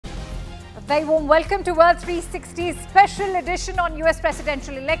A very warm welcome to World 360's special edition on US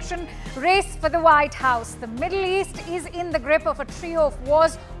presidential election, race for the White House. The Middle East is in the grip of a trio of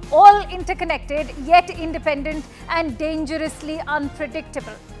wars, all interconnected, yet independent and dangerously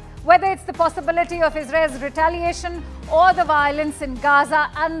unpredictable. Whether it's the possibility of Israel's retaliation or the violence in Gaza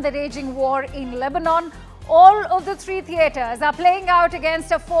and the raging war in Lebanon, all of the three theaters are playing out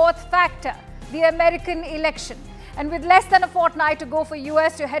against a fourth factor, the American election. And with less than a fortnight to go for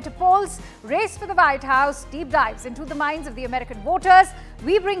US to head to polls, race for the White House deep dives into the minds of the American voters,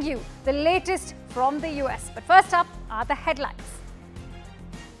 we bring you the latest from the US. But first up are the headlines.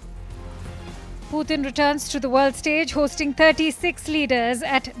 Putin returns to the world stage, hosting 36 leaders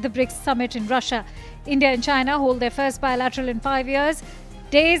at the Brics summit in Russia. India and China hold their first bilateral in 5 years.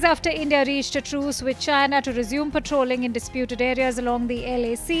 Days after India reached a truce with China to resume patrolling in disputed areas along the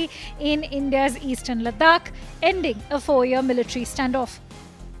LAC in India's eastern Ladakh, ending a 4-year military standoff.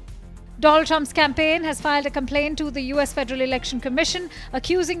 Donald Trump's campaign has filed a complaint to the US Federal Election Commission,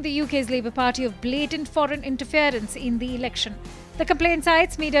 accusing the UK's Labour Party of blatant foreign interference in the election. The complaint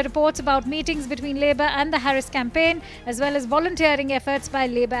cites media reports about meetings between Labour and the Harris campaign, as well as volunteering efforts by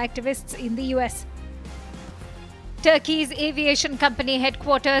Labour activists in the US. Turkey's aviation company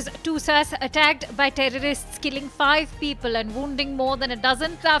headquarters, TUSAS, attacked by terrorists, killing 5 people and wounding more than a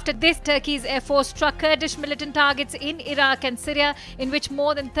dozen. After this, Turkey's Air Force struck Kurdish militant targets in Iraq and Syria, in which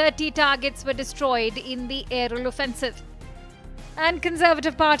more than 30 targets were destroyed in the aerial offensive. And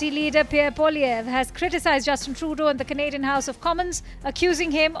Conservative Party leader Pierre Poilievre has criticised Justin Trudeau and the Canadian House of Commons,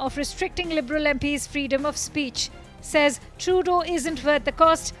 accusing him of restricting Liberal MPs' freedom of speech. Says Trudeau isn't worth the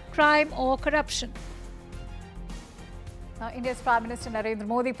cost, crime or corruption. Now, India's Prime Minister Narendra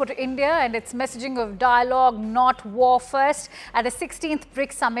Modi put India and its messaging of dialogue, not war first, at the 16th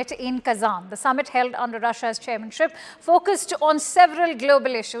Brics summit in Kazan. The summit, held under Russia's chairmanship, focused on several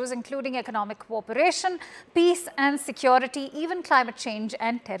global issues, including economic cooperation, peace and security, even climate change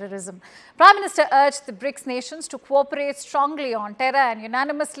and terrorism. Prime Minister urged the Brics nations to cooperate strongly on terror and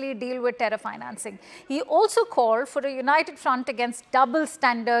unanimously deal with terror financing. He also called for a united front against double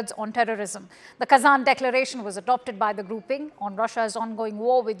standards on terrorism. The Kazan Declaration was adopted by the group on Russia's ongoing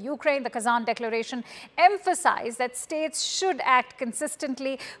war with Ukraine. The Kazan Declaration emphasized that states should act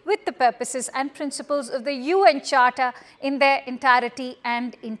consistently with the purposes and principles of the UN Charter in their entirety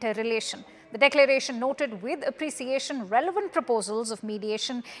and interrelation. The declaration noted with appreciation relevant proposals of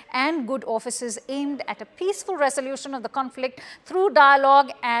mediation and good offices aimed at a peaceful resolution of the conflict through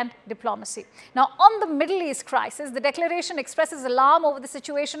dialogue and diplomacy. Now, on the Middle East crisis, the declaration expresses alarm over the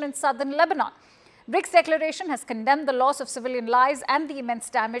situation in southern Lebanon. Brics declaration has condemned the loss of civilian lives and the immense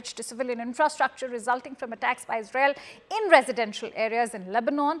damage to civilian infrastructure resulting from attacks by Israel in residential areas in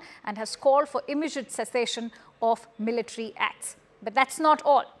Lebanon and has called for immediate cessation of military acts. But that's not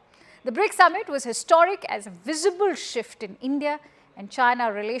all. The Brics summit was historic as a visible shift in India and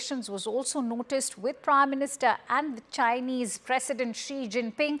China relations was also noticed, with Prime Minister and the Chinese President Xi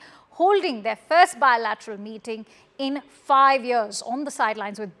Jinping holding their first bilateral meeting in 5 years on the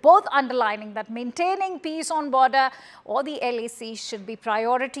sidelines, with both underlining that maintaining peace on border or the LAC should be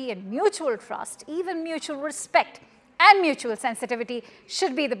priority, and mutual trust, even mutual respect and mutual sensitivity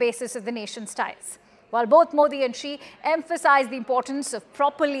should be the basis of the nation's ties. While both Modi and Xi emphasized the importance of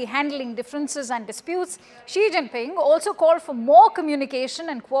properly handling differences and disputes, Xi Jinping also called for more communication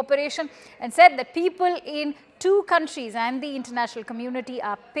and cooperation and said that people in 2 countries and the international community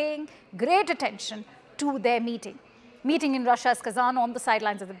are paying great attention to their meeting. Meeting in Russia's Kazan on the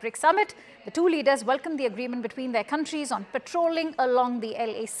sidelines of the Brics summit, the 2 leaders welcomed the agreement between their countries on patrolling along the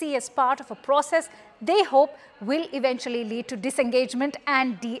LAC as part of a process they hope will eventually lead to disengagement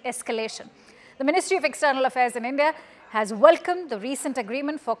and de-escalation. The Ministry of External Affairs in India has welcomed the recent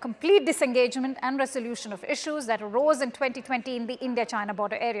agreement for complete disengagement and resolution of issues that arose in 2020 in the India-China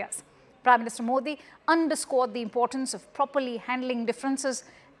border areas. Prime Minister Modi underscored the importance of properly handling differences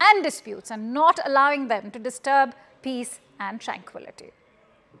and disputes and not allowing them to disturb peace and tranquility.